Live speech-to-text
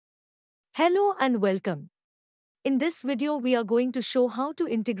Hello and welcome. In this video we are going to show how to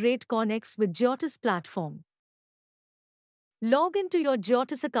integrate KoinX with Giottus platform. Log into your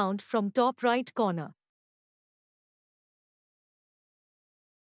Giottus account from top right corner.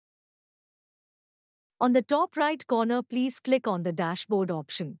 On the top right corner, please click on the dashboard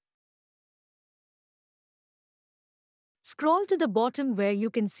option. Scroll to the bottom where you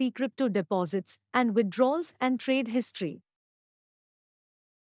can see crypto deposits and withdrawals and trade history.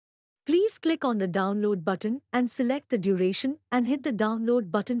 Please click on the download button and select the duration and hit the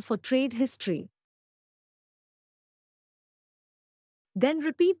download button for trade history. Then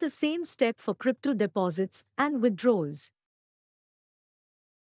repeat the same step for crypto deposits and withdrawals.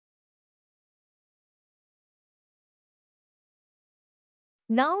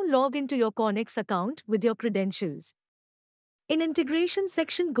 Now log into your KoinX account with your credentials. In integration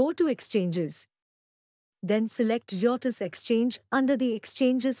section, go to exchanges. Then select Giottus exchange under the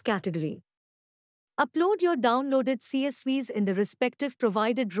exchanges category. Upload your downloaded CSVs in the respective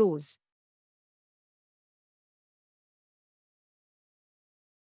provided rows.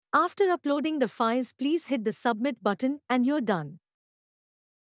 After uploading the files, please hit the submit button and you're done.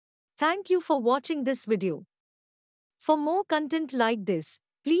 Thank you for watching this video. For more content like this,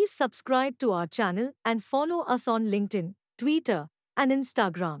 please subscribe to our channel and follow us on LinkedIn, Twitter, and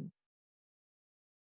Instagram.